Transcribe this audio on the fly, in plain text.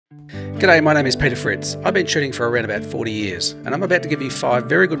G'day, my name is Peter Fritz. I've been shooting for around about 40 years, and I'm about to give you 5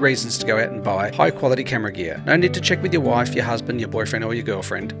 very good reasons to go out and buy high quality camera gear. No need to check with your wife, your husband, your boyfriend or your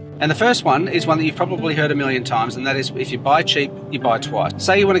girlfriend. And the first one is one that you've probably heard a million times, and that is if you buy cheap, you buy twice.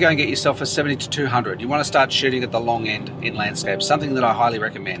 Say you want to go and get yourself a 70 to 200. You want to start shooting at the long end in landscape, something that I highly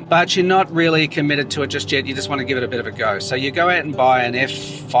recommend. But you're not really committed to it just yet, you just want to give it a bit of a go. So you go out and buy an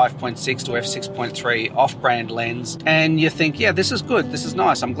f5.6 to f6.3 off-brand lens, and you think, yeah, this is good, this is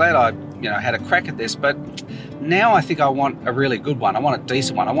nice, I'm glad I had a crack at this, but now I think I want a really good one. I want a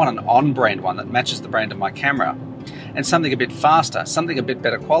decent one. I want an on-brand one that matches the brand of my camera, and something a bit faster, something a bit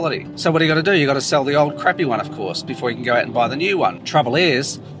better quality. So what do you got to do? You got to sell the old crappy one, of course, before you can go out and buy the new one. Trouble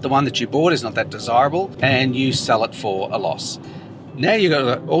is, the one that you bought is not that desirable, and you sell it for a loss. Now you got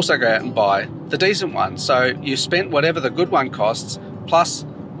to also go out and buy the decent one. So you spent whatever the good one costs, plus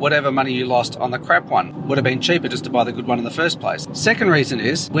whatever money you lost on the crap one. Would have been cheaper just to buy the good one in the first place. Second reason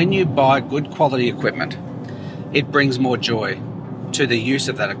is, when you buy good quality equipment, it brings more joy to the use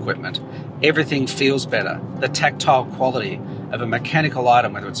of that equipment. Everything feels better. The tactile quality of a mechanical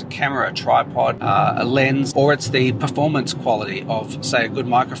item, whether it's a camera, a tripod, a lens, or it's the performance quality of, say, a good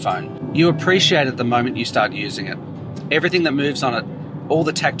microphone, you appreciate it the moment you start using it. Everything that moves on it, all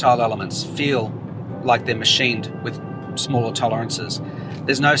the tactile elements feel like they're machined with smaller tolerances.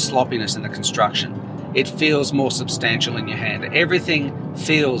 There's no sloppiness in the construction. It feels more substantial in your hand. Everything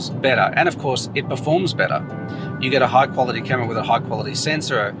feels better. And of course, it performs better. You get a high quality camera with a high quality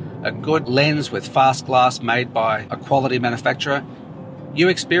sensor, a good lens with fast glass made by a quality manufacturer. You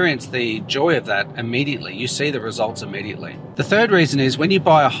experience the joy of that immediately. You see the results immediately. The third reason is, when you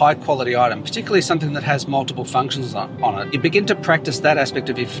buy a high quality item, particularly something that has multiple functions on it, you begin to practice that aspect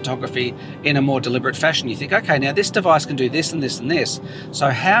of your photography in a more deliberate fashion. You think, okay, now this device can do this and this and this. So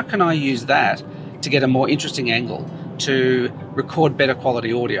how can I use that to get a more interesting angle, to record better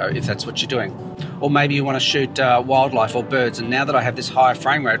quality audio, if that's what you're doing? Or maybe you want to shoot wildlife or birds, and now that I have this higher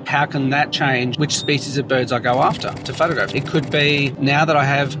frame rate, how can that change which species of birds I go after to photograph? It could be, now that I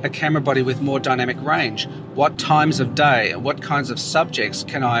have a camera body with more dynamic range, what times of day, what kinds of subjects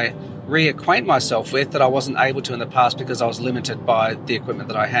can I reacquaint myself with that I wasn't able to in the past because I was limited by the equipment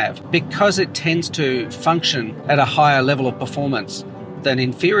that I have? Because it tends to function at a higher level of performance than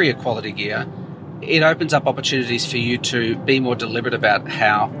inferior quality gear, it opens up opportunities for you to be more deliberate about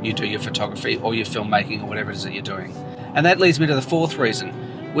how you do your photography or your filmmaking or whatever it is that you're doing. And that leads me to the fourth reason.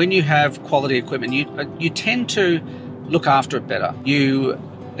 When you have quality equipment, you tend to look after it better. You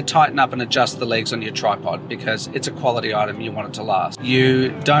tighten up and adjust the legs on your tripod because it's a quality item and you want it to last.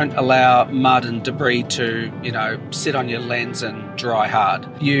 You don't allow mud and debris to, sit on your lens and dry hard.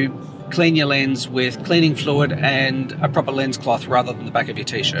 You clean your lens with cleaning fluid and a proper lens cloth rather than the back of your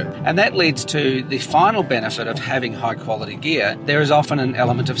t-shirt. And that leads to the final benefit of having high quality gear. There is often an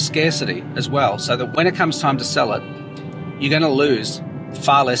element of scarcity as well, so that when it comes time to sell it, you're going to lose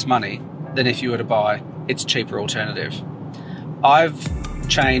far less money than if you were to buy its cheaper alternative. I've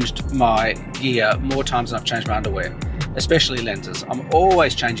changed my gear more times than I've changed my underwear, especially lenses. I'm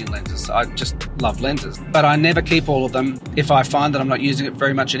always changing lenses. I just love lenses, but I never keep all of them. If I find that I'm not using it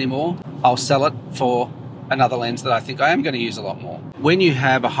very much anymore, I'll sell it for another lens that I think I am going to use a lot more. When you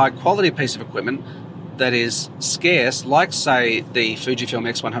have a high quality piece of equipment that is scarce, like say the Fujifilm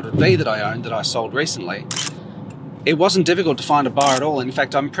X100V that I owned that I sold recently, it wasn't difficult to find a buyer at all. In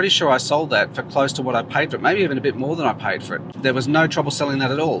fact, I'm pretty sure I sold that for close to what I paid for it, maybe even a bit more than I paid for it. There was no trouble selling that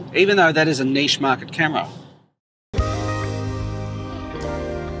at all, even though that is a niche market camera.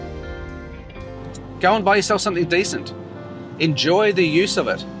 Go and buy yourself something decent. Enjoy the use of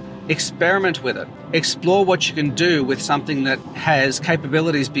it. Experiment with it. Explore what you can do with something that has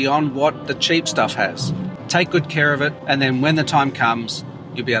capabilities beyond what the cheap stuff has. Take good care of it, and then when the time comes,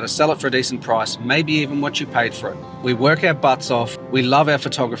 you'll be able to sell it for a decent price, maybe even what you paid for it. We work our butts off. We love our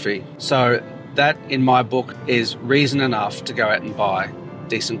photography. So that, in my book, is reason enough to go out and buy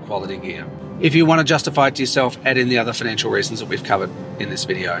decent quality gear. If you want to justify it to yourself, add in the other financial reasons that we've covered in this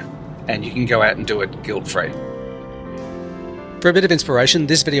video, and you can go out and do it guilt-free. For a bit of inspiration,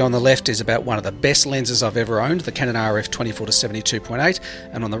 this video on the left is about one of the best lenses I've ever owned, the Canon RF 24-72.8,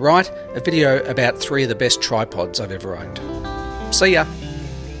 and on the right, a video about 3 of the best tripods I've ever owned. See ya!